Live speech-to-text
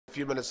A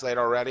few minutes late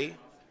already.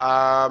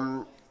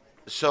 Welcome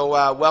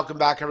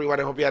back, everyone.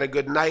 I hope you had a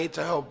good night.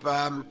 I hope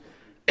I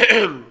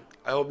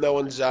hope no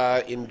one's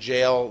in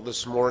jail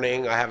this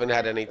morning. I haven't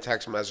had any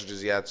text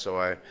messages yet, so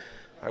I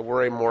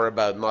worry more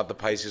about not the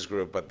Pisces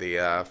group, but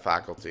the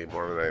faculty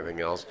more than anything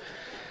else.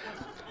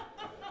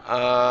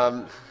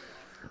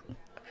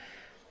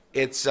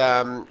 It's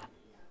a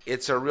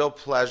real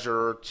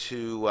pleasure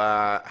to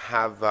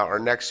have our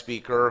next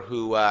speaker,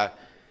 who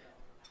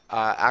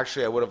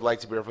actually I would have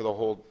liked to be here for the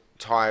whole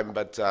time,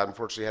 but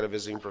unfortunately had a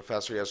visiting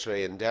professor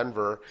yesterday in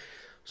Denver.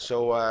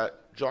 So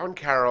John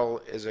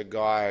Carroll is a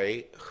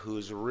guy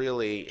who's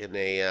really in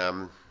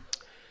a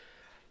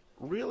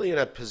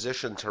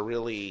position to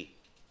really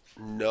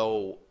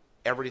know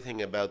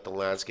everything about the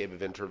landscape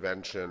of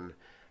intervention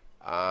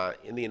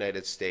in the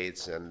United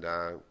States and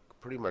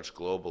pretty much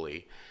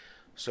globally.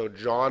 So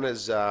John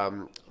is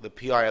the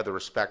PI of the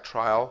RESPECT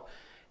trial,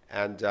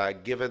 and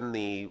given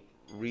the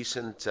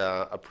recent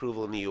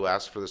approval in the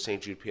US for the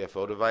St. Jude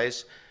PFO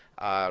device,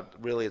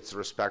 really it's the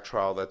RESPECT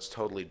trial that's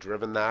totally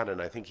driven that, and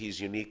I think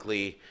he's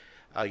uniquely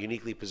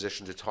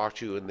positioned to talk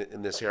to you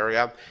in this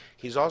area.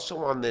 He's also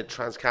on the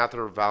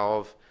transcatheter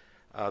valve,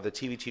 the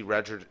TVT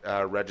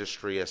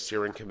registry, a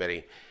steering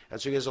committee,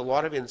 and so he has a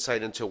lot of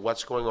insight into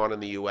what's going on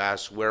in the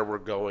US, where we're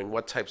going,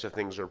 what types of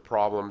things are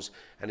problems,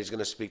 and he's going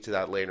to speak to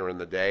that later in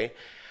the day.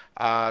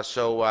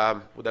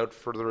 Without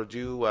further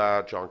ado,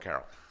 John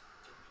Carroll.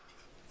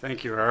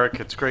 Thank you, Eric.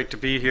 It's great to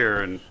be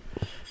here, and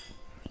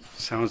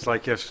sounds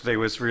like yesterday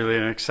was really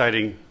an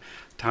exciting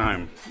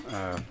time.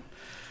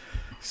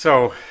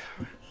 So,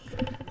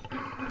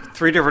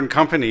 3 different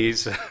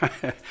companies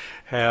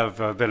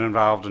have been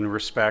involved in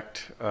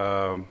RESPECT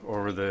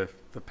over the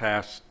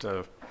past,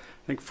 I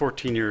think,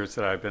 14 years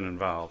that I've been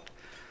involved.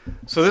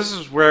 So this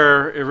is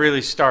where it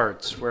really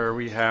starts, where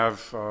we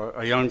have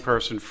a young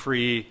person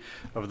free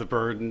of the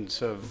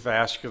burdens of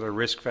vascular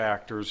risk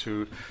factors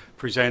who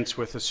presents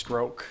with a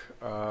stroke.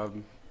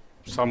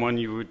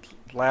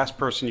 Last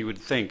person you would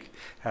think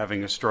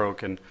having a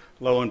stroke, and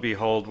lo and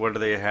behold, what do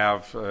they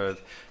have?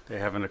 They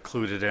have an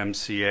occluded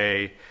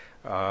MCA,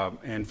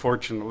 and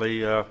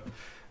fortunately,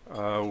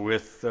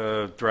 with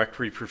direct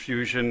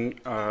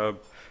reperfusion,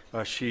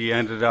 she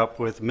ended up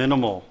with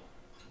minimal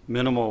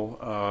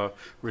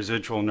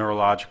residual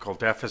neurological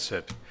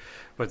deficit.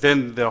 But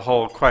then the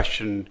whole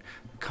question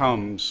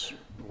comes,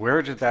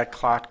 where did that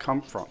clot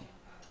come from?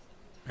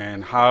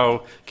 And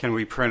how can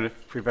we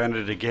prevent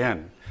it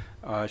again?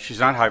 She's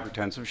not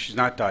hypertensive, she's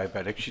not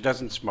diabetic, she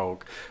doesn't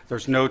smoke.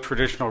 There's no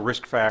traditional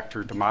risk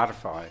factor to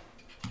modify.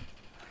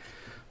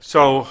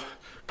 So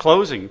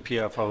closing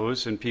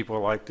PFOs in people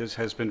like this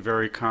has been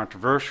very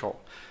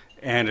controversial.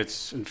 And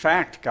it's in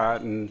fact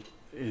gotten,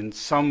 in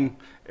some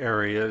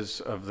areas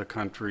of the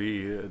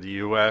country, the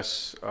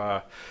US,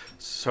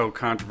 so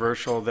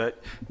controversial that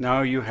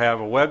now you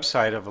have a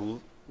website of a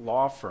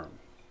law firm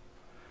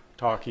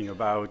talking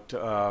about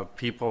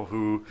people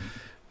who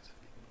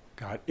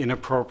got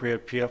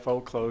inappropriate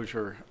PFO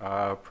closure,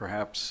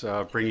 perhaps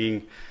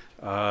bringing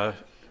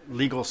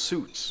legal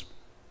suits.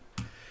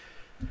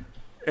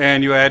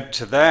 And you add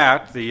to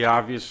that the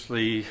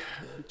obviously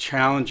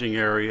challenging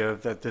area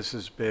that this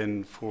has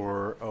been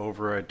for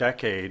over a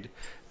decade,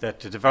 that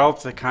to develop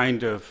the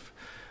kind of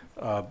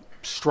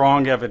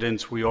strong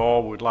evidence we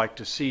all would like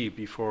to see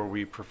before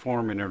we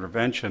perform an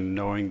intervention,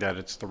 knowing that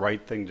it's the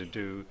right thing to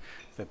do,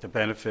 that the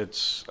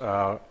benefits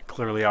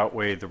clearly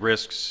outweigh the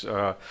risks.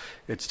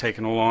 It's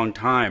taken a long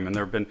time, and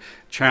there have been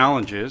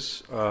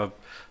challenges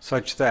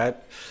such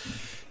that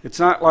it's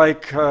not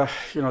like, for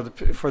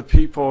the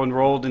people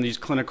enrolled in these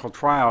clinical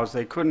trials,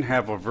 they couldn't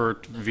have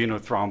overt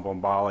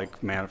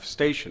venothromboembolic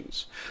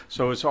manifestations.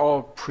 So it's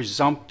all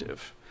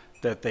presumptive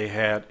that they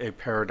had a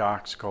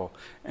paradoxical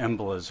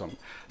embolism.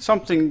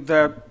 Something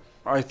that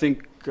I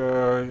think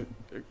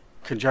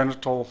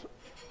congenital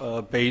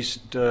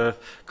based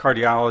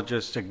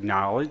cardiologists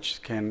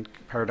acknowledge.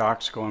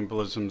 Paradoxical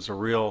embolism is a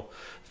real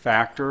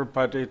factor,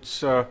 but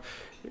it's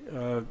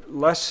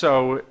less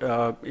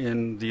so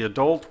in the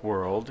adult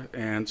world,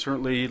 and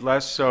certainly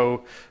less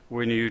so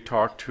when you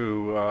talk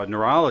to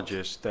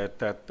neurologists.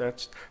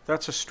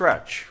 That's a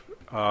stretch.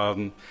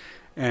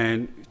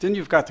 And then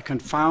you've got the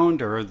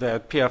confounder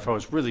that PFO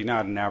is really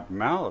not an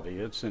abnormality.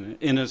 It's an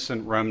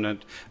innocent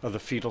remnant of the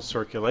fetal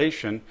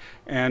circulation,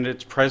 and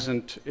it's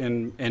present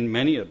in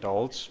many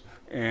adults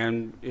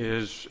and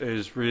is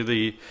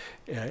really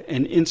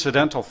an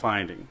incidental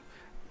finding.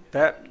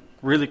 That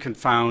really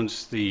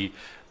confounds the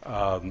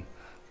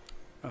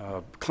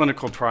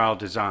clinical trial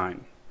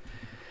design.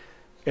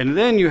 And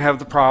then you have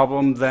the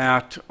problem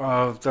that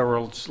there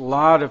was a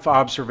lot of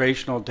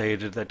observational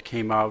data that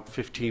came out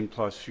 15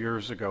 plus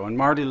years ago. And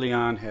Marty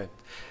Leon had,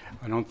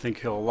 I don't think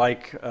he'll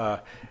like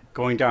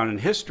going down in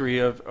history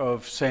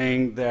of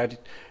saying that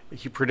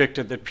he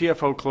predicted that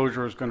PFO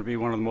closure was going to be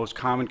one of the most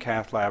common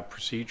cath lab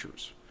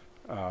procedures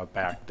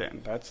back then.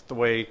 That's the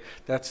way,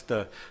 that's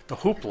the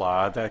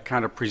hoopla that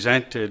kind of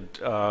presented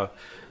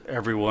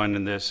everyone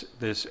in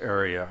this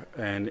area,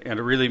 and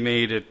it really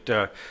made it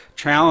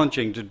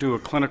challenging to do a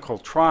clinical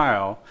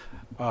trial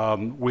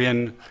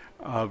when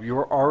you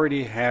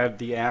already had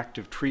the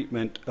active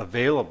treatment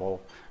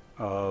available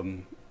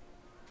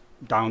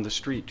down the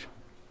street.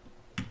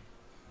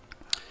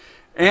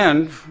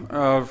 And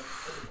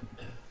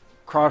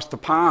across the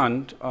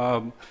pond,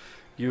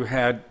 you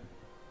had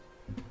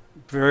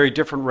very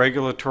different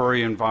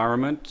regulatory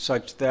environment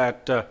such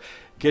that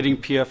getting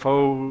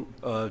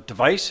PFO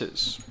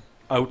devices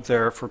out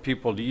there for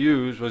people to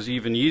use was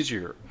even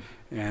easier.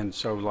 And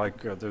so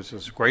there's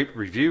this great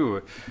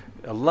review.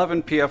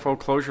 11 PFO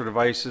closure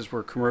devices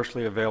were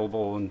commercially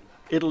available in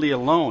Italy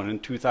alone in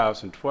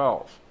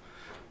 2012.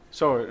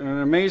 So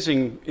an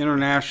amazing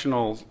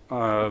international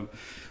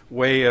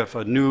way of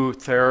a new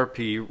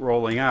therapy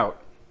rolling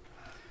out.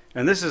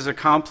 And this is a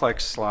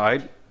complex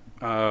slide,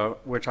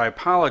 which I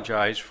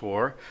apologize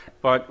for,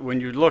 but when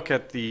you look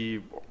at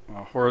the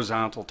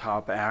horizontal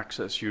top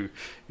axis, you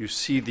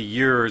see the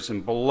years,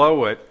 and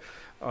below it,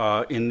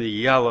 in the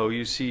yellow,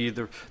 you see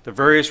the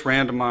various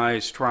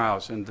randomized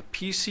trials. And the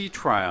PC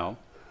trial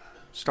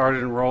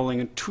started enrolling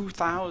in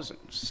 2000,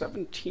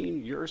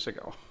 17 years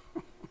ago.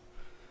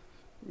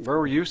 Where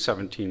were you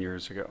 17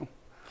 years ago?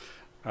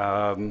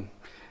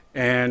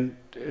 And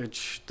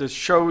this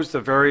shows the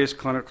various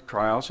clinical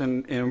trials,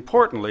 and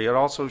importantly, it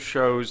also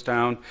shows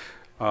down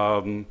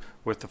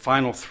with the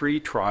final 3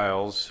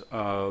 trials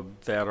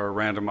that are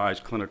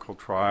randomized clinical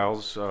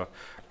trials.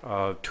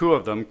 2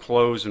 of them,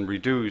 Close and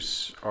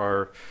Reduce,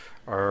 are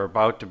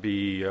about to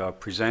be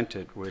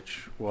presented,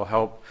 which will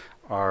help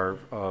our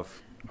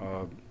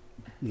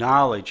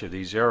knowledge of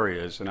these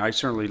areas. And I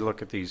certainly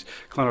look at these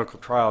clinical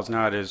trials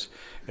not as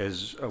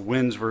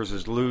wins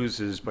versus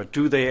loses, but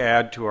do they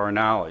add to our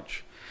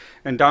knowledge?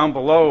 And down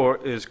below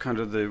is kind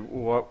of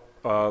what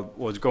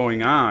was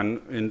going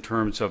on in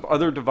terms of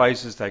other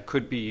devices that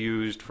could be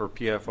used for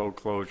PFO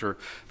closure.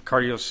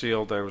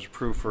 CardioSeal that was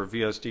approved for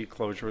VSD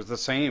closure was the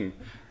same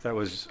that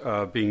was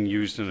being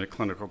used in a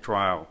clinical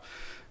trial.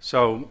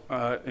 So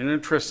an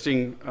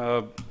interesting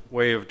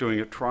way of doing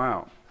a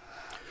trial.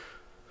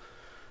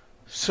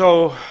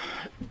 So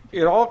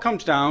it all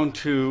comes down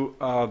to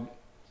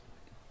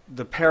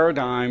the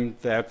paradigm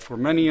that for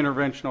many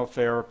interventional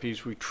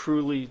therapies, we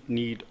truly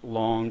need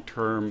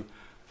long-term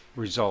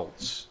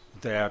results.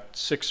 That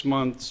 6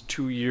 months,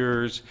 2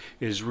 years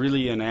is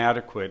really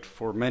inadequate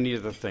for many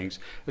of the things,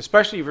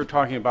 especially if you're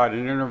talking about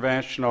an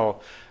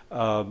interventional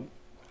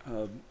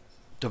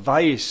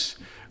device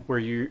where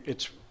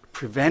it's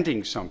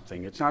preventing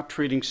something. It's not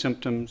treating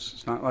symptoms.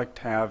 It's not like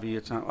TAVI.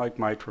 It's not like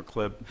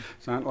MitraClip.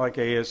 It's not like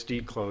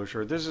ASD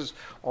closure. This is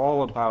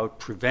all about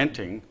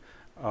preventing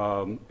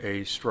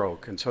a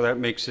stroke, and so that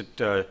makes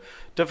it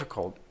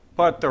difficult.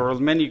 But there are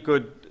many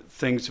good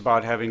things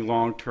about having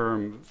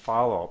long-term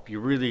follow-up. You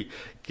really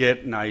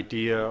get an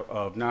idea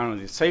of not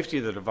only the safety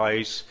of the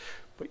device,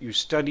 but you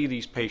study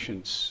these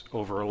patients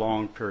over a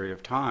long period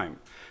of time.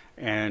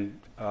 And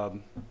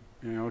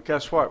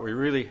guess what? We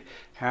really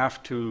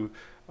have to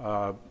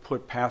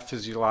put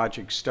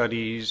pathophysiologic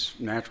studies,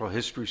 natural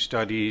history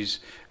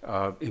studies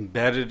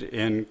embedded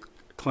in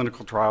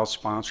clinical trials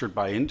sponsored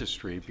by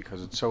industry,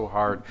 because it's so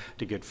hard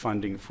to get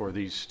funding for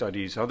these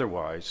studies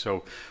otherwise.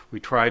 So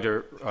we try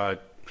to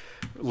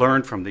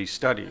learn from these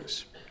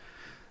studies.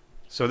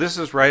 So this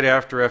is right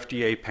after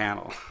FDA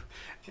panel.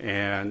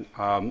 And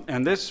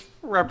this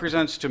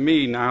represents to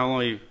me, not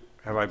only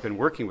have I been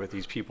working with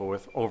these people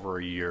with over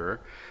a year,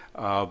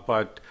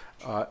 but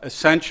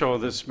essential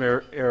this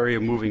area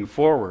moving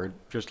forward,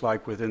 just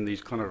like within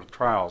these clinical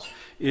trials,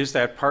 is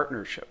that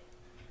partnership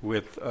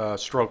with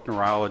stroke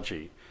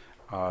neurology.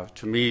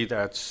 To me,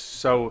 that's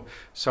so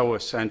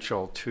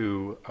essential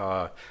to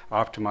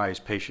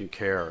optimize patient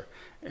care.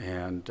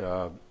 And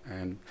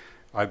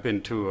I've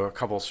been to a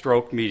couple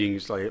stroke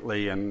meetings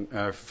lately,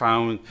 and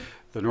found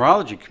the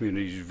neurology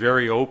community is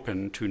very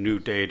open to new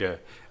data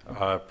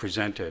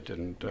presented,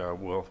 and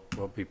we'll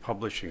be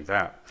publishing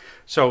that.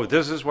 So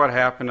this is what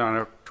happened on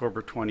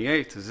October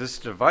 28th, is this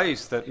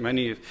device that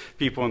many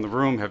people in the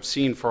room have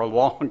seen for a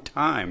long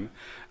time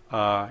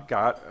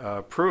got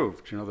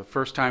approved. The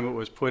first time it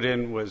was put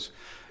in was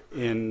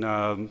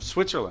in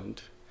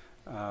Switzerland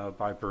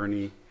by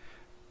Bernie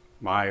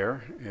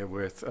Meyer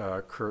with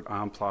Kurt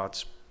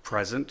Omplotz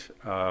present,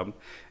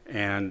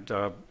 and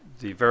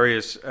the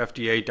various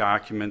FDA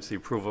documents, the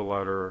approval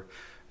letter,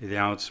 the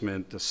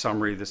announcement, the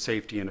summary, the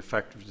safety and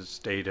effectiveness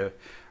data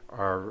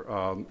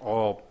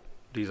are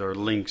these are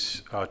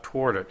links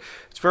toward it.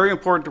 It's very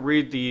important to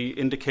read the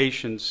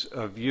indications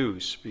of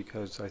use,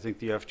 because I think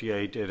the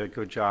FDA did a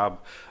good job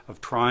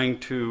of trying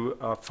to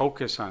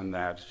focus on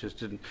that. It just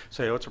didn't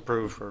say, oh, it's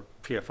approved for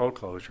PFO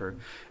closure.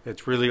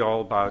 It's really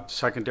all about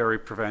secondary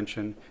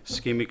prevention,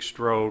 ischemic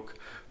stroke,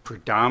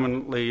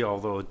 predominantly,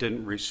 although it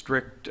didn't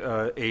restrict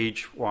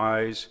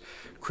age-wise,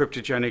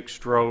 cryptogenic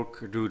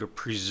stroke due to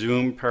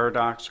presumed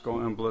paradoxical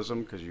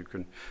embolism, because you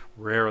can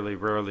rarely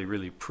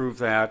really prove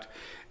that,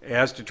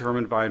 as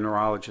determined by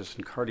neurologists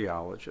and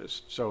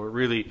cardiologists. So it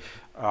really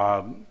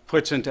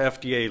puts into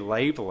FDA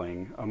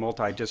labeling a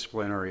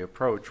multidisciplinary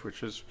approach,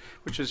 which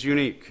is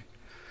unique.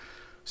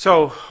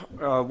 So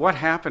what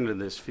happened in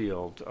this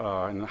field,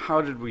 and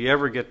how did we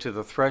ever get to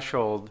the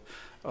threshold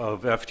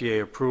of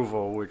FDA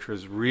approval, which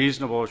was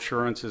reasonable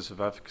assurances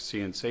of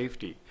efficacy and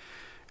safety?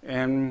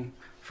 And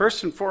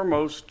first and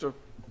foremost,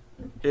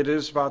 it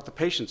is about the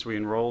patients we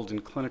enrolled in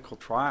clinical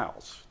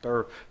trials.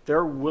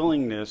 Their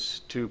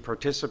willingness to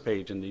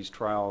participate in these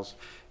trials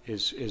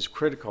is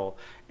critical.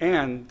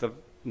 And the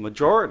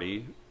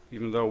majority,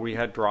 even though we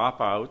had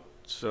dropouts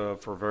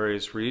for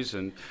various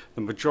reasons,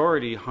 the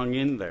majority hung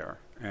in there.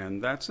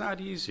 And that's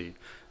not easy,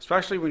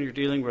 especially when you're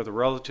dealing with a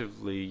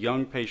relatively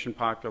young patient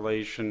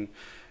population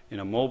in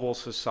a mobile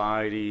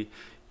society.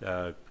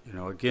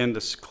 Again,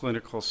 the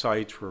clinical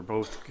sites were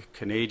both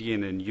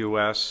Canadian and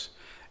U.S.,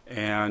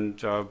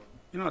 and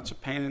it's a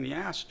pain in the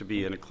ass to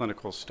be in a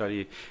clinical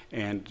study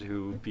and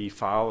to be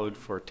followed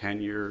for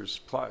 10 years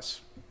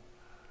plus.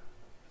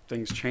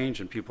 Things change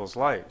in people's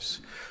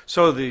lives.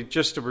 So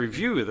just to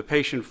review, the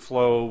patient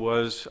flow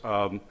was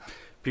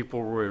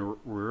people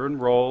were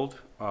enrolled.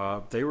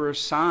 They were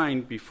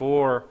assigned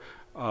before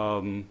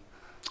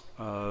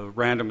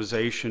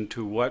randomization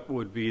to what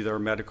would be their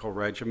medical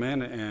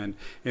regimen, and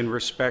in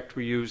respect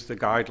we used the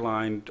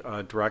guideline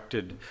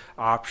directed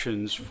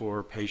options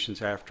for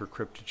patients after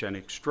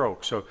cryptogenic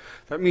stroke. So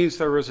that means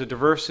there was a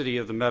diversity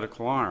of the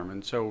medical arm,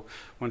 and so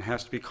one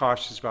has to be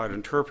cautious about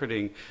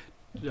interpreting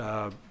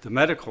the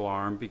medical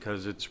arm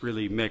because it's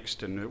really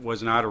mixed and it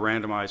was not a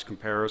randomized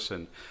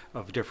comparison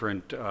of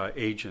different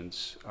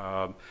agents.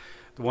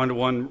 The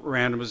one-to-one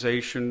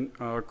randomization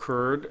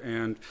occurred,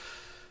 and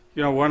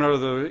one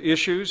of the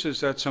issues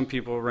is that some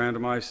people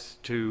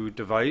randomized to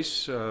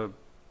device.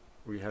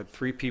 We had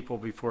 3 people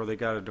before they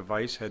got a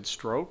device had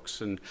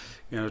strokes, and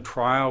in a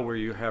trial where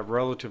you have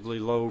relatively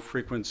low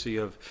frequency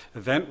of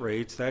event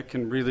rates, that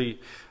can really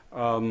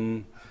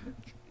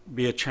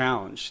be a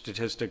challenge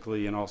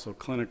statistically and also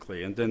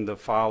clinically. And then the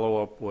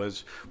follow-up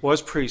was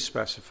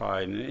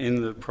pre-specified.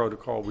 In the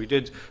protocol, we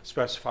did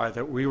specify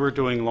that we were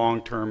doing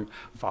long-term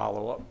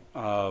follow-up,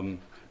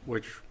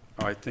 which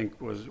I think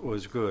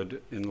was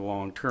good in the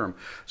long term.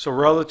 So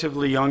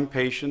relatively young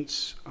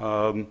patients,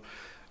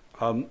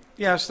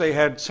 yes, they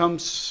had some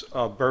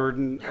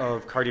burden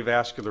of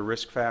cardiovascular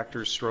risk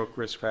factors, stroke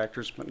risk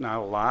factors, but not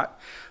a lot.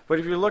 But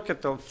if you look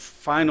at the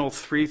final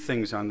 3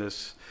 things on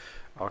this,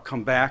 I'll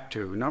come back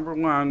to. Number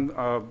one,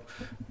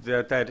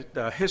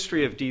 that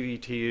history of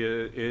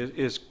DVT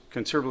is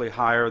considerably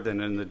higher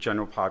than in the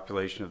general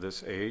population of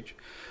this age.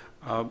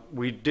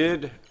 We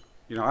did,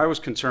 I was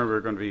concerned we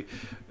were going to be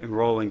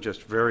enrolling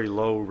just very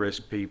low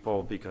risk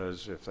people,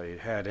 because if they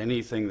had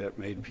anything that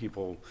made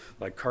people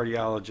like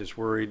cardiologists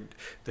worried,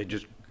 they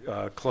just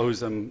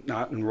close them,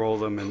 not enroll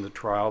them in the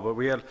trial. But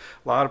we had a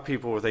lot of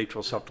people with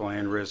atrial septal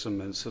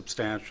aneurysm and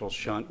substantial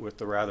shunt with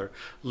the rather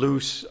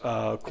loose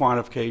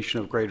quantification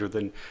of greater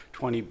than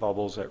 20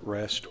 bubbles at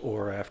rest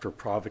or after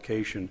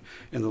provocation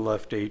in the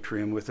left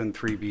atrium within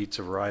 3 beats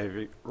of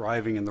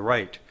arriving in the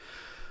right.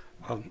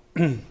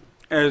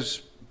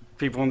 As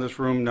people in this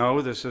room know,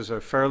 this is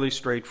a fairly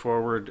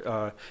straightforward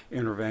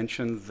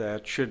intervention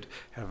that should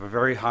have a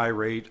very high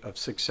rate of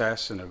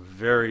success and a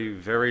very,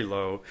 very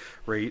low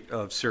rate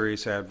of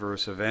serious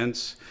adverse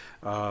events.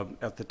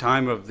 At the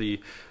time of the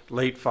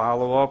late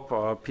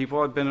follow-up,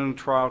 people had been in the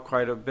trial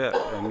quite a bit,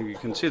 and you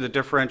can see the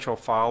differential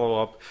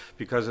follow-up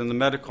because in the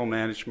medical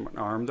management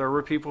arm, there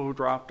were people who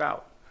dropped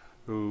out,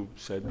 who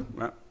said,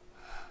 well,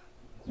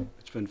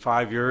 it's been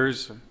 5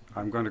 years,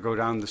 I'm going to go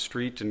down the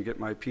street and get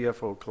my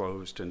PFO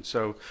closed. And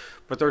so,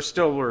 but there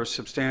still were a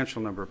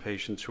substantial number of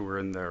patients who were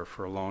in there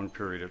for a long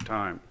period of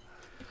time.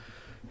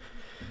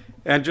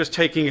 And just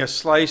taking a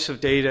slice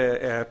of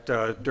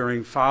data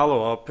during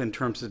follow-up in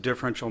terms of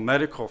differential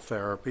medical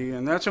therapy,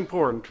 and that's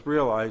important to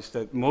realize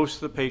that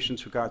most of the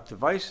patients who got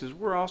devices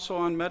were also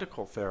on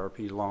medical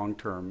therapy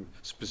long-term,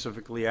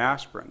 specifically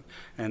aspirin.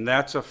 And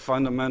that's a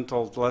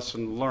fundamental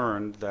lesson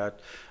learned that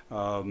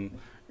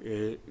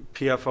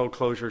PFO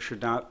closure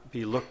should not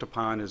be looked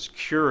upon as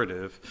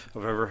curative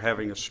of ever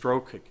having a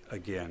stroke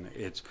again.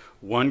 It's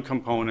one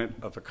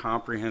component of a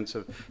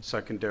comprehensive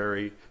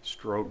secondary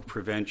stroke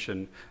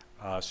prevention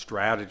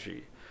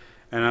strategy.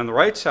 And on the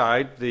right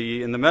side,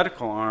 in the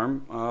medical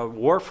arm,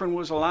 warfarin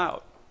was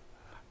allowed.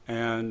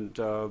 And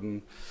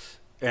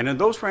in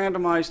those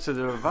randomized to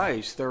the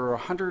device, there were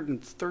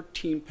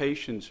 113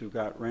 patients who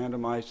got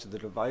randomized to the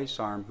device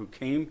arm who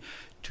came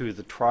to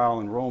the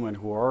trial enrollment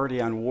who were already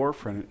on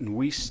warfarin, and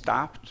we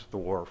stopped the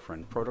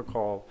warfarin,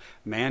 protocol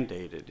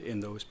mandated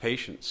in those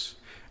patients.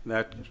 And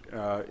that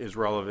is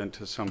relevant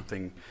to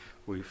something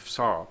we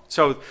saw.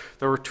 So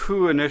there were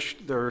two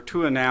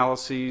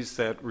analyses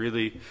that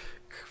really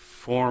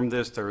formed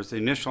this. There was the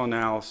initial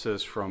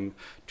analysis from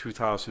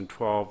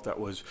 2012 that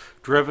was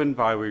driven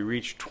by, we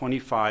reached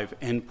 25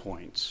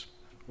 endpoints,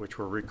 which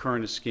were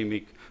recurrent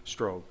ischemic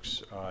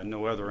strokes.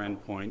 No other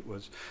endpoint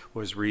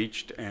was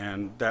reached,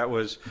 and that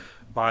was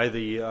by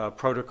the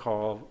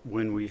protocol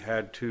when we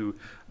had to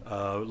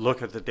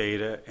look at the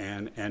data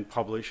and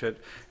publish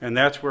it. And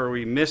that's where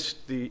we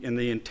missed, in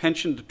the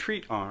intention to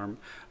treat arm,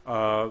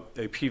 a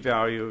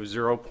p-value of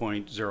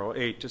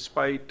 0.08,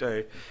 despite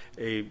a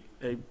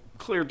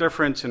clear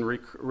difference in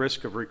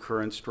risk of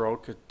recurrent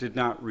stroke. It did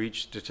not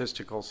reach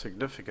statistical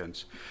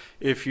significance.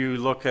 If you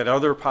look at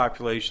other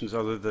populations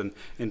other than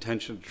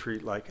intention to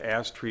treat, like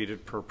as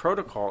treated per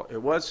protocol, it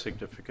was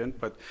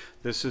significant, but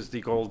this is the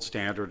gold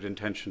standard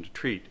intention to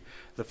treat.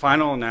 The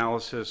final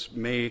analysis,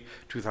 May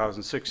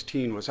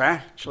 2016, was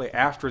actually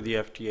after the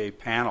FDA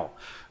panel.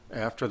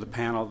 After the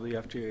panel, the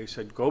FDA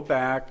said, go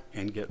back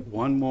and get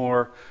one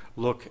more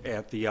look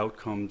at the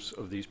outcomes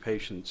of these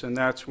patients. And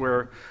that's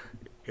where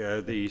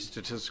the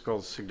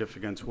statistical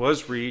significance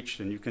was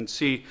reached, and you can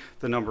see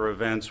the number of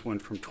events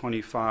went from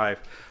 25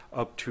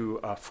 up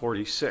to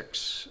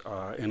 46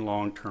 in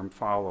long-term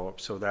follow-up.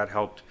 So that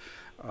helped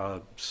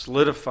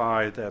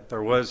solidify that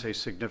there was a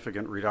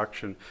significant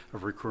reduction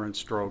of recurrent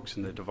strokes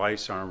in the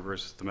device arm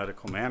versus the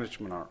medical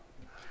management arm.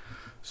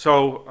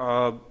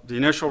 So the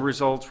initial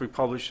results we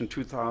published in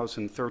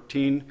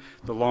 2013.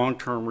 The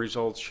long-term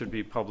results should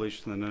be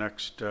published in the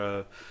next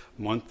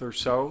month or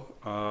so.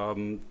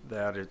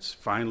 That it's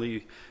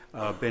finally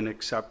been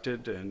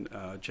accepted, and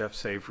Jeff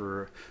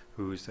Saver,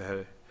 who is the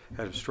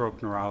head of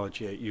stroke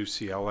neurology at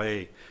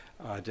UCLA,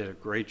 did a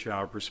great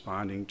job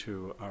responding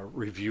to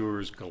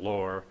reviewers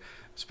galore,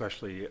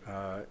 especially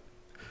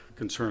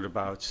concerned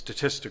about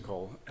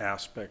statistical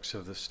aspects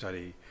of the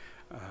study,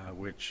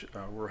 which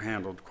were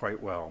handled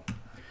quite well.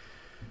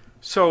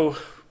 So,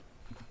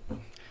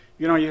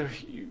 you know, you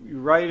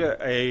write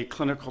a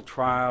clinical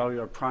trial,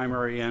 your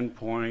primary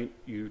endpoint,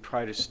 you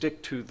try to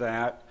stick to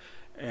that,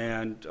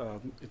 and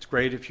it's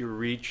great if you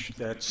reach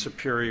that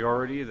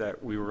superiority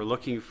that we were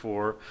looking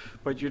for,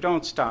 but you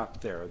don't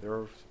stop there. There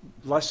are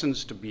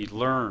lessons to be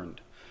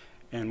learned.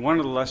 And one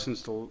of the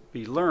lessons to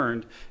be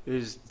learned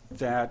is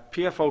that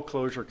PFO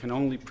closure can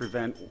only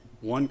prevent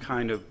one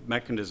kind of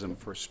mechanism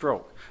for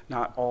stroke,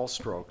 not all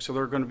strokes. So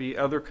there are going to be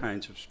other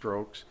kinds of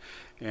strokes.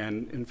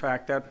 And in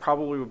fact, that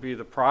probably would be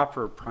the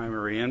proper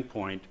primary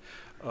endpoint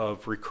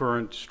of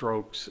recurrent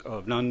strokes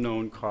of an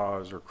unknown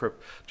cause or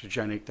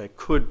cryptogenic that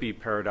could be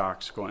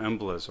paradoxical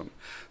embolism.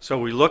 So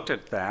we looked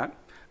at that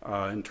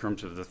in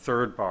terms of the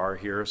third bar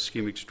here,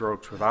 ischemic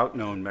strokes without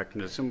known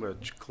mechanism,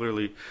 which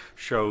clearly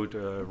showed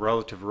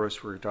relative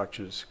risk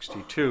reduction of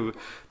 62.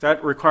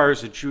 That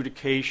requires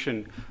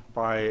adjudication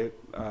by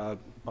a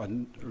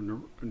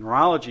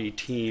neurology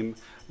team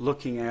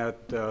looking at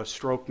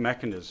stroke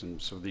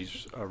mechanisms of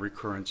these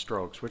recurrent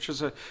strokes, which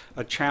is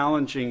a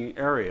challenging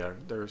area.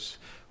 There's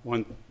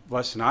one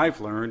lesson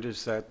I've learned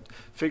is that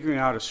figuring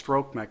out a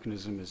stroke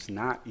mechanism is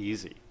not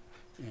easy,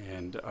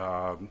 and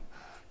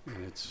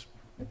it's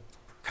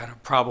kind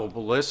of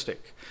probabilistic.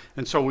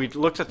 And so we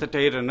looked at the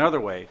data another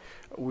way.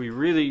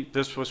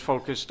 This was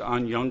focused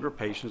on younger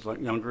patients,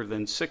 like younger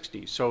than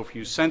 60. So if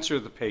you censor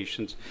the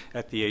patients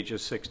at the age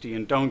of 60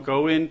 and don't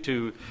go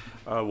into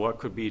what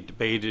could be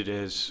debated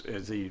as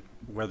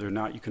whether or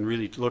not you can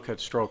really look at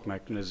stroke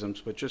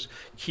mechanisms, but just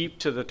keep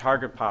to the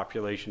target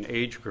population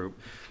age group,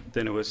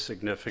 then it was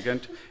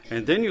significant.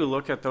 And then you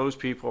look at those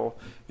people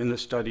in the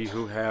study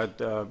who had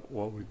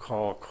what we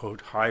call,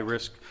 quote,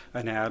 high-risk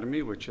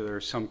anatomy, which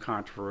there's some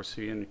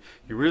controversy, and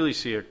you really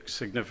see a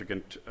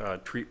significant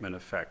treatment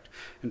effect.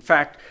 In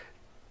fact,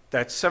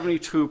 that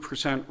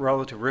 72%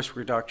 relative risk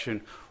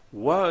reduction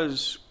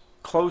was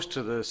close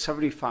to the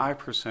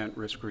 75%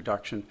 risk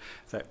reduction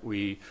that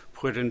we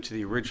put into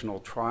the original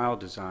trial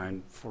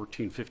design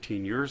 14,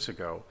 15 years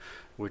ago,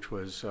 which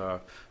was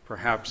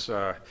perhaps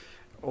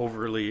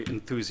overly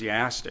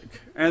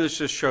enthusiastic. And this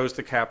just shows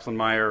the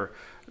Kaplan-Meier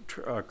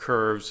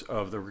curves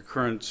of the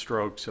recurrent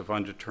strokes of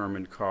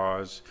undetermined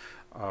cause,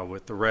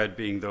 with the red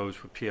being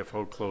those with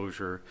PFO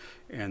closure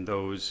and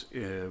those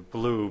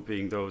blue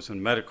being those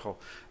in medical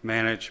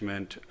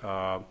management,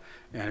 and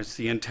it's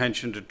the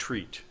intention to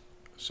treat.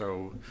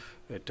 So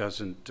it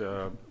doesn't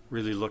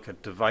really look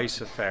at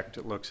device effect,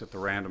 it looks at the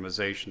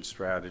randomization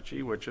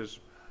strategy, which is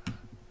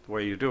the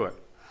way you do it.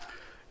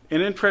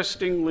 And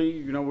interestingly,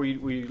 you know,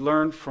 we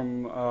learned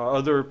from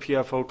other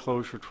PFO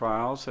closure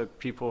trials that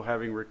people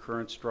having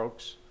recurrent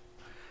strokes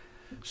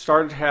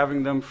started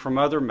having them from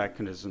other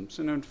mechanisms.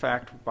 And in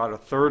fact, about a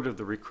third of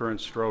the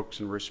recurrent strokes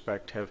in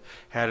RESPECT have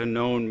had a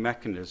known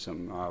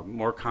mechanism,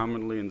 more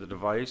commonly in the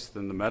device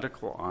than the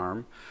medical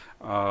arm.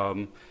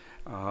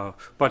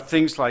 But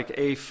things like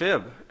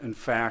AFib, in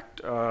fact,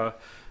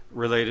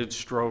 related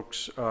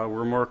strokes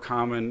were more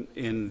common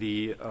in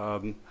the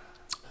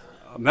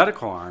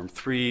medical arm,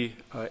 3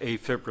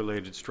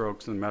 AFib-related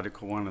strokes in the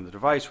medical, 1 in the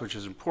device, which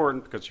is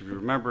important because if you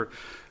remember,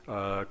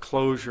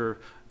 closure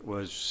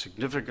was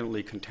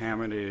significantly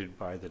contaminated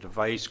by the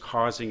device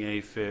causing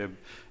AFib,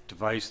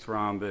 device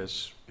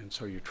thrombus, and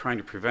so you're trying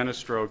to prevent a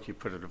stroke, you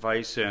put a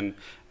device in,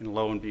 and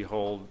lo and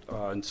behold,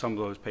 in some of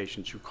those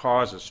patients, you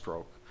cause a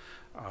stroke.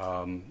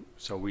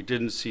 So we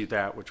didn't see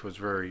that, which was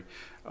very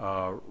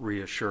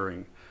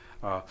reassuring.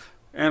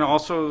 And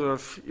also,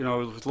 you know,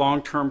 with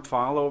long-term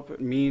follow-up,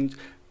 it means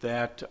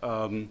that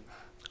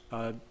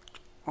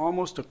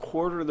almost a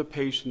quarter of the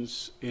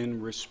patients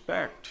in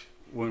RESPECT,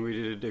 when we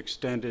did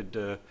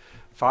extended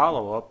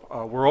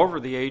follow-up, were over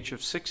the age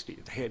of 60.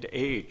 They had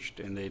aged,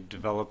 and they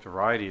developed a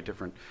variety of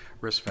different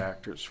risk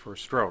factors for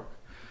stroke.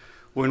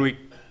 when we,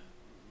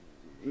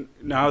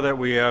 now that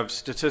we have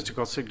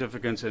statistical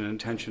significance and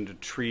intention to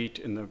treat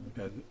in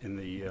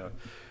the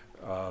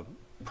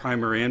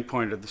primary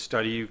endpoint of the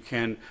study, you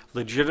can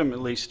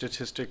legitimately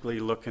statistically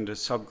look into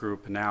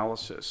subgroup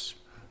analysis.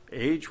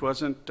 Age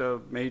wasn't a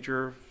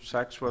major,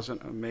 sex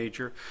wasn't a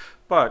major,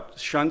 but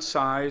shunt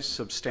size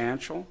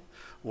substantial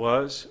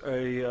was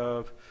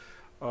a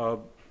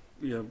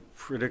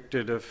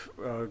predicted a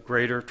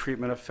greater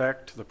treatment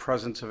effect. The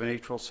presence of an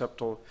atrial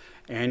septal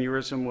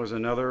aneurysm was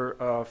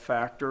another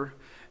factor.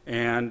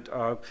 And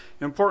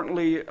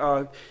importantly,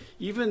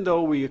 even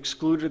though we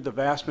excluded the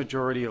vast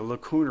majority of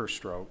lacunar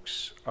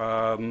strokes,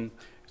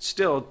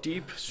 still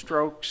deep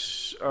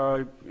strokes,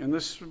 and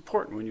this is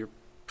important when you're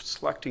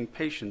selecting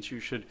patients, you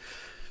should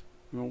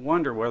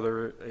wonder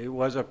whether it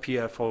was a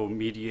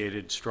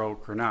PFO-mediated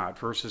stroke or not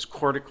versus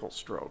cortical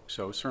stroke.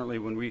 So certainly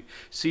when we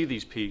see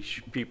these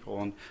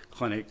people in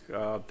clinic,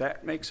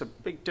 that makes a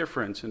big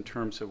difference in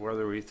terms of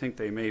whether we think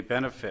they may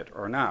benefit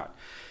or not.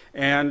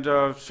 And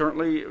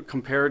certainly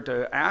compared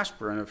to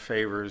aspirin, it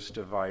favors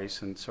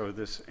device, and so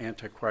this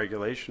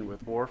anticoagulation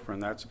with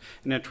warfarin, that's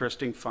an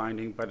interesting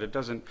finding, but it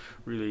doesn't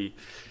really,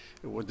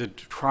 the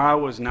trial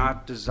was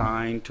not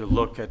designed to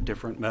look at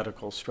different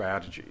medical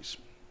strategies.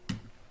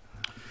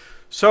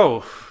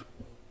 So,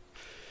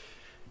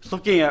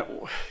 looking at,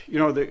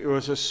 there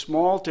was a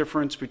small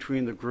difference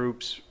between the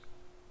groups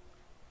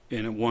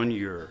in 1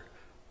 year,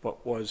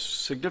 but was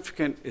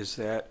significant is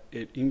that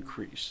it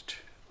increased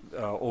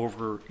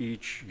over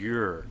each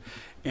year.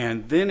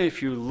 And then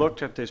if you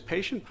looked at this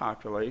patient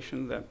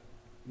population that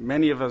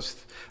many of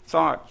us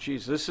thought,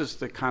 geez, this is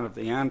the kind of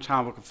the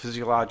anatomical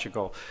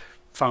physiological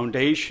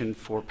foundation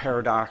for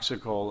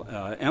paradoxical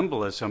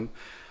embolism,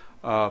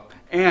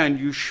 and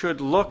you should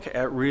look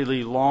at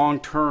really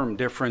long-term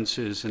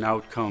differences in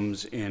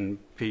outcomes in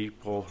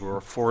people who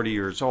are 40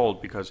 years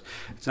old, because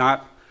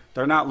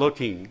they're not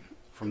looking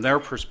from their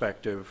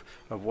perspective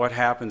of what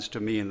happens to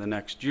me in the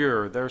next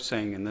year. They're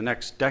saying in the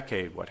next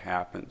decade what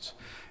happens.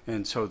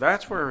 And so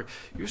that's where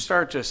you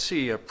start to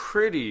see a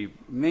pretty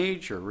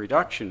major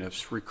reduction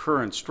of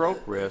recurrent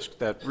stroke risk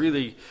that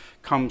really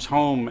comes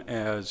home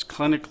as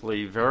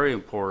clinically very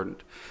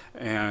important.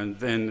 And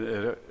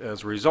then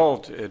as a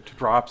result, it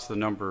drops the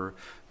number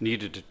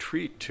needed to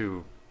treat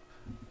to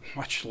a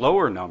much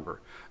lower number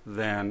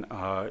than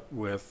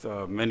with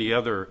many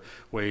other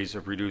ways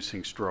of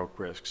reducing stroke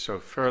risk. So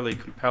fairly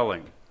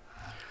compelling.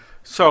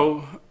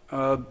 So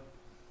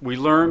we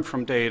learn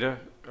from data.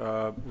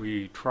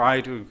 We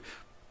try to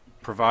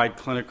provide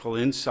clinical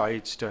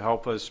insights to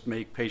help us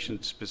make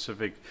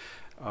patient-specific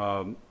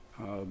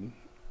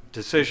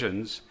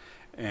decisions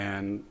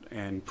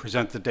and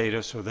present the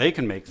data so they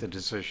can make the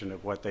decision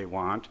of what they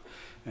want.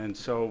 And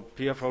so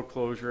PFO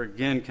closure,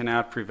 again,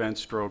 cannot prevent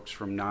strokes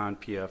from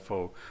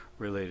non-PFO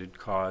related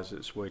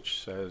causes,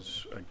 which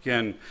says,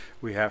 again,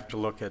 we have to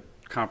look at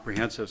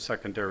comprehensive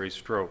secondary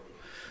stroke.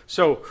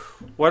 So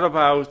what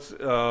about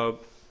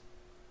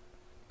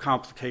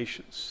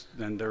complications?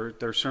 Then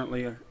there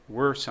certainly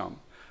were some.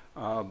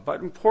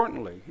 But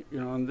importantly,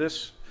 in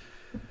this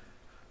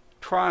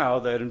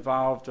trial that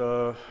involved,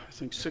 I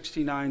think,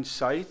 69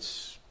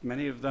 sites,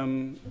 many of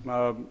them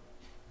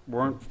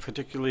weren't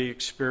particularly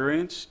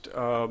experienced,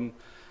 but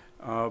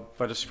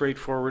a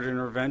straightforward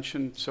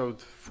intervention. So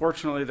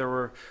fortunately,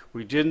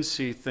 we didn't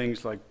see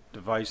things like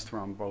device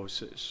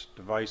thrombosis,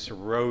 device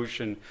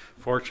erosion.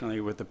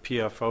 Fortunately, with the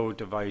PFO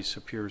device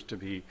appears to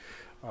be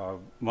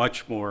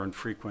much more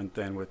infrequent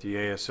than with the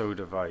ASO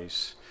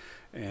device.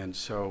 And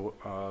so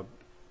a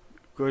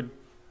good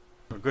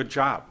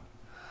job.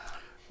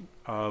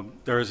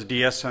 There is a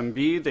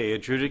DSMB. They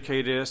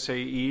adjudicated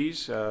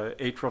SAEs.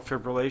 Atrial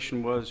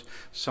fibrillation was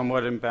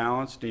somewhat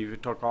imbalanced. And if you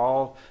took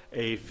all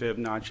AFib,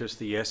 not just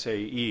the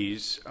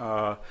SAEs,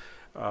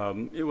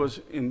 it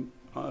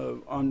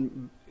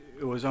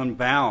was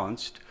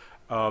unbalanced.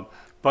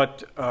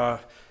 But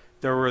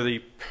there were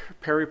the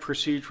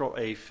periprocedural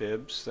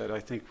AFibs that I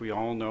think we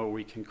all know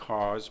we can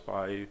cause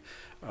by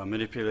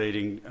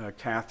manipulating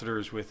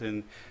catheters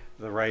within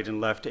the right and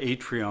left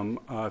atrium.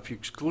 If you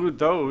exclude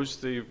those,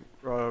 the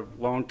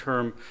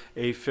long-term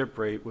AFib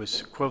rate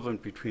was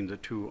equivalent between the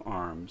two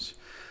arms.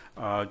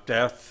 All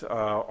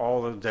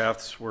the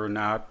deaths were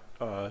not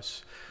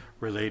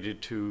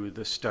related to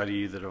the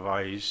study, the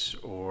device,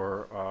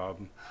 or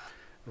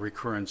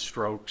recurrent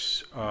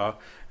strokes.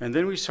 And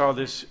then we saw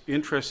this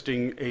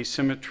interesting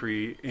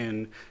asymmetry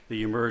in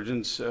the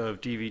emergence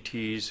of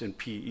DVTs and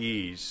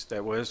PEs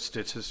that was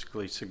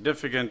statistically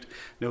significant.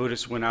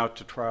 Notice went out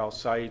to trial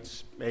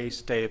sites,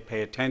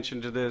 pay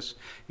attention to this.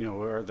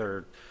 Are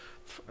there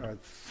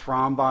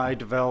thrombi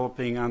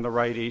developing on the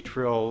right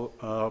atrial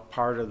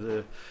part of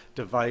the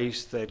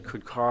device that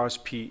could cause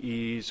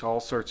PEs, all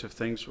sorts of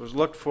things. Was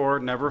looked for,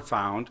 never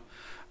found.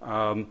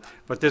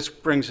 But this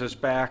brings us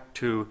back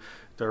to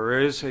there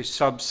is a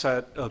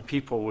subset of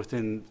people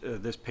within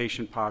this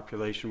patient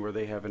population where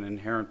they have an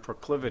inherent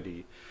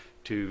proclivity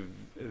to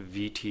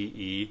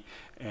VTE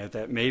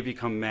that may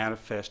become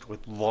manifest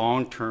with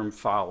long-term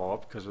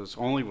follow-up, because it was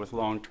only with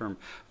long-term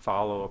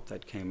follow-up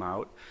that came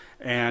out.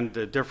 And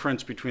the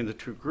difference between the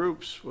two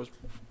groups was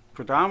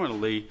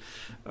predominantly,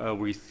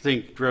 we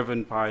think,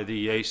 driven by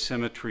the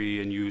asymmetry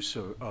in use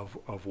of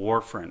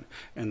warfarin.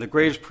 And the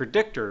greatest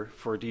predictor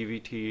for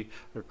DVT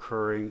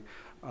occurring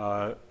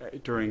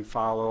during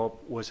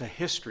follow-up was a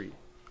history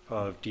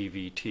of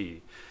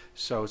DVT.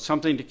 So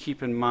something to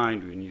keep in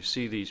mind when you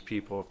see these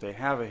people. If they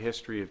have a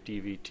history of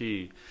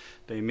DVT,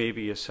 they may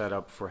be a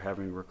setup for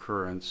having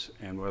recurrence,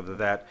 and whether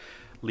that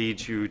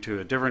leads you to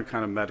a different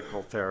kind of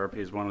medical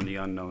therapy is one of the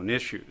unknown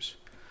issues.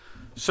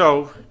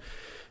 So,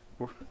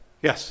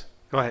 yes,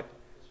 go ahead.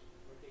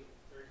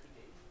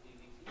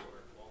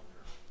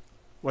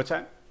 What's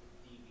that?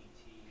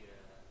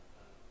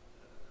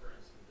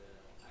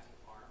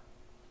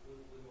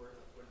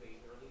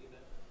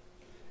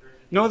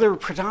 No, they were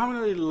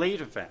predominantly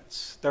late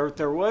events.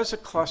 There was a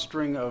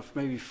clustering of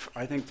maybe,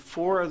 I think,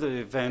 4 of the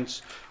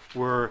events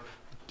were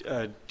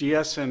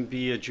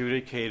DSMB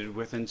adjudicated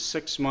within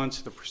 6 months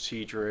of the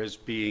procedure as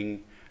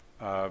being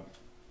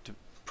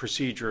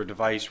procedure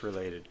device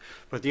related.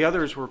 But the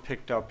others were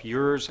picked up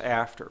years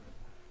after.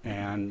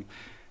 And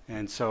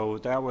so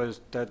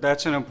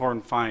that's an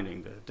important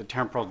finding. The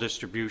temporal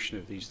distribution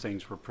of these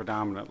things were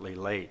predominantly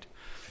late.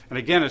 And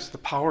again, it's the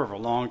power of a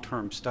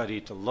long-term study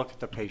to look at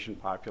the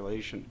patient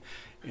population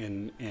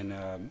in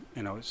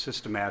a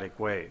systematic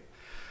way.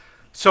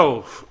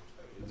 So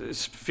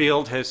this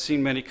field has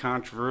seen many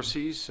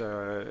controversies,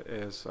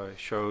 as I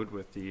showed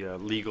with the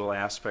legal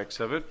aspects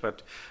of it,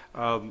 but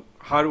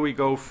how do we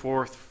go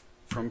forth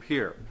from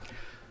here?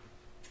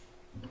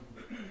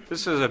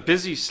 This is a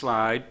busy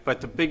slide, but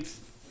the big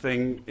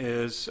thing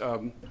is,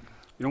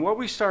 what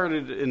we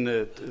started in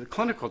the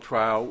clinical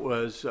trial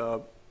was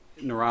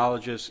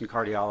neurologists and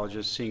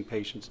cardiologists seeing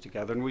patients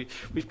together, and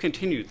we've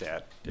continued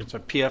that. It's a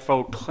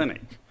PFO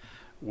clinic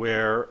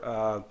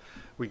where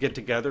we get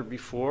together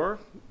before.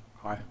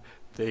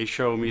 They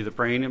show me the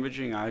brain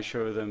imaging, I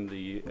show them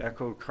the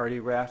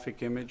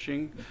echocardiographic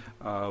imaging.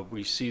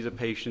 We see the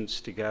patients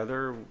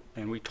together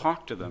and we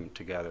talk to them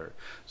together.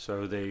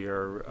 So they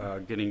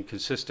are getting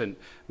consistent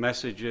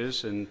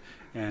messages, and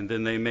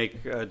then they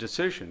make a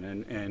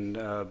decision. And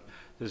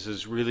this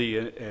is really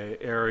an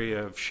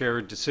area of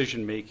shared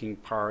decision-making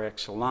par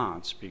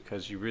excellence,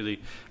 because you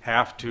really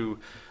have to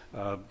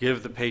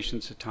give the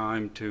patients a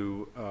time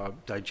to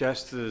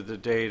digest the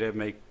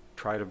data,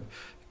 try to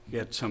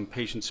get some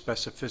patient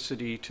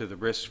specificity to the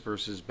risks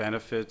versus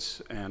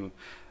benefits, and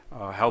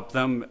help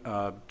them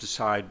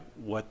decide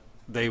what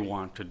they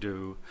want to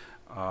do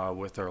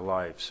with their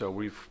life. So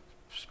we've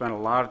spent a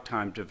lot of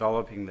time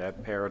developing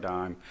that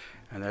paradigm,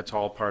 and that's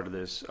all part of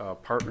this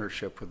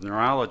partnership with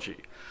neurology.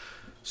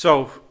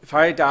 So if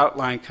I had to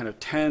outline kind of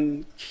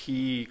 10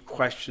 key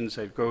questions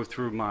that go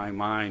through my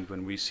mind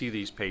when we see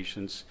these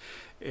patients,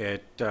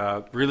 it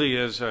really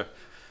is a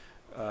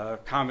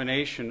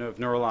combination of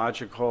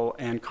neurological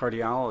and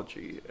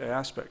cardiology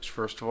aspects.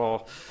 First of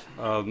all,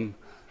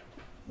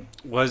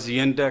 was the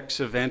index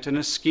event an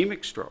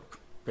ischemic stroke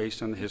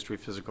based on the history,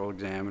 physical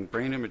exam, and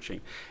brain imaging?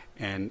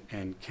 And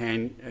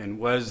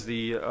was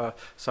the,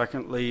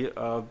 secondly,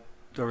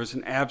 there was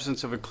an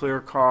absence of a clear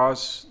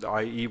cause,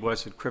 i.e.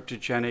 was it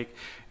cryptogenic,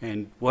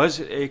 and was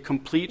it a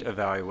complete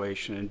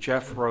evaluation? And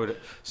Jeff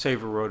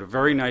Saver wrote a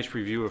very nice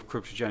review of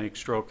cryptogenic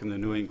stroke in the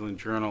New England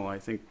Journal, I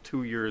think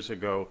 2 years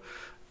ago,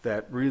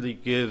 that really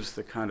gives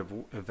the kind of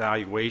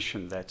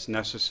evaluation that's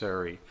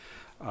necessary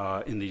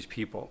in these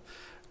people.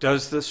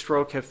 Does the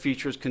stroke have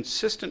features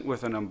consistent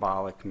with an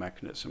embolic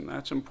mechanism?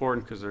 That's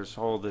important because there's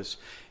all this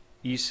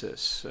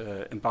ESIS,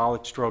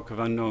 embolic stroke of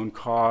unknown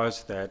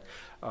cause, that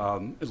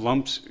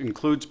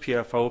includes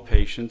PFO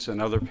patients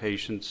and other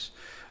patients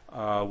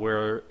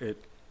where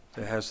it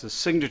has the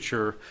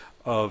signature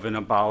of an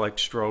embolic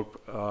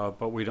stroke,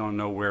 but we don't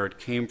know where it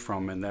came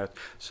from, and that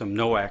some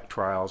NOAC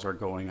trials are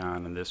going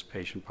on in this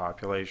patient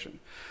population.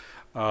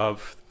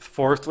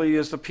 Fourthly,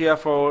 is the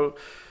PFO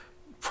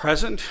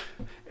present,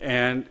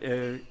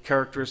 and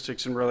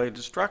characteristics and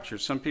related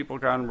structures. Some people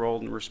got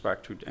enrolled in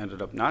RESPECT who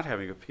ended up not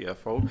having a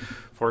PFO.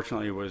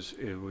 Fortunately,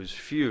 it was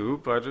few,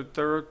 but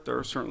there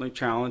are certainly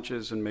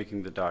challenges in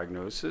making the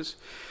diagnosis.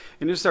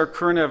 And is there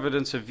current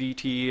evidence of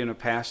VTE and a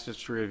past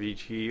history of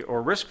VTE,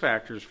 or risk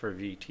factors for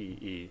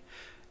VTE?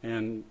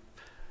 And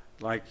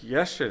like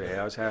yesterday,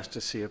 I was asked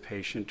to see a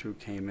patient who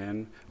came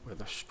in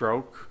with a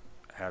stroke,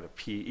 had a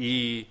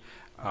PE,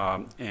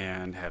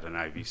 and had an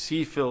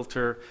IVC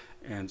filter.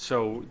 And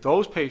so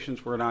those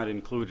patients were not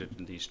included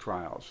in these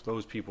trials,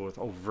 those people with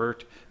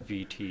overt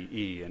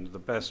VTE, and the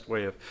best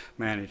way of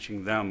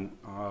managing them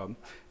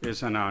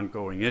is an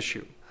ongoing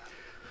issue.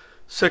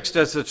 6,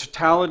 does the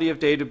totality of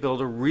data build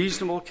a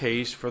reasonable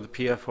case for the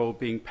PFO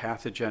being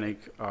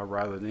pathogenic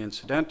rather than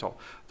incidental?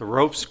 The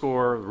ROPE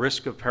score,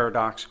 risk of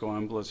paradoxical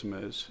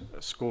embolism, is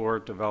a score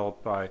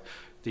developed by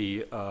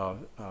the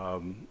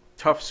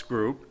Tufts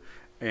group,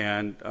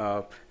 and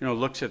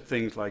looks at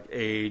things like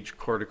age,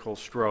 cortical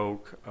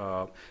stroke,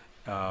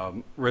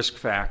 risk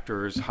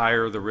factors.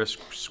 Higher the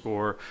risk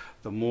score,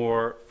 the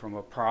more, from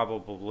a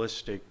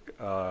probabilistic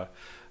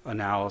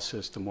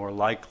analysis, the more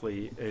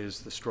likely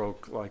is the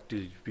stroke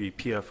likely to be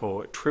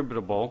PFO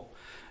attributable.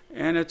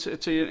 And it's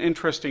an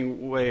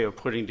interesting way of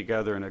putting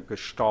together in a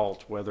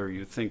gestalt whether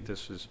you think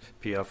this is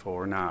PFO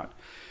or not.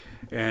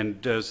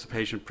 And does the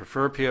patient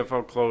prefer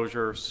PFO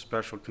closure,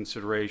 special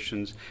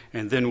considerations,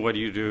 and then what do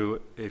you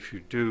do if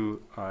you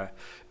do,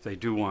 if they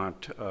do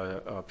want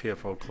a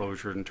PFO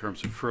closure in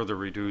terms of further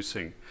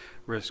reducing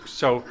risk.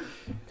 So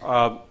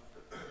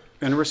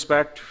in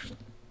respect,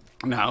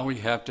 now we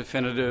have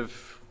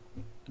definitive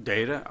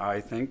data.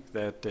 I think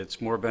that it's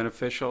more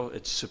beneficial,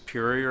 it's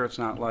superior. It's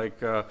not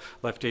like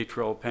left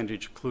atrial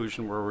appendage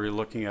occlusion where we're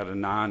looking at a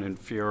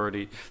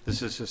non-inferiority.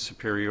 This is a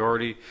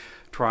superiority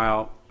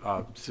trial.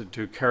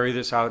 To carry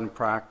this out in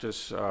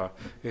practice,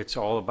 it's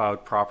all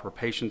about proper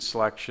patient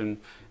selection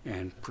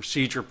and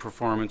procedure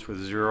performance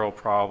with 0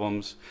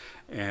 problems,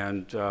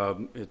 and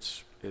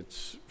it's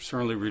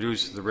certainly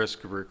reduces the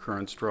risk of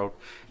recurrent stroke.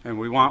 And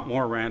we want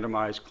more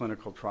randomized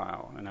clinical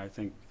trial, and I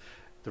think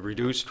the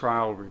reduced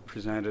trial will be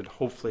presented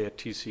hopefully at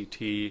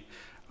TCT.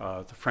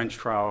 The French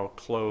trial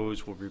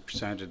close will be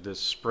presented this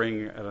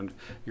spring at a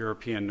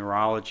European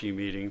neurology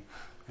meeting,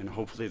 and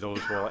hopefully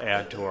those will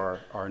add to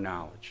our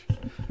knowledge.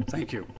 Thank you.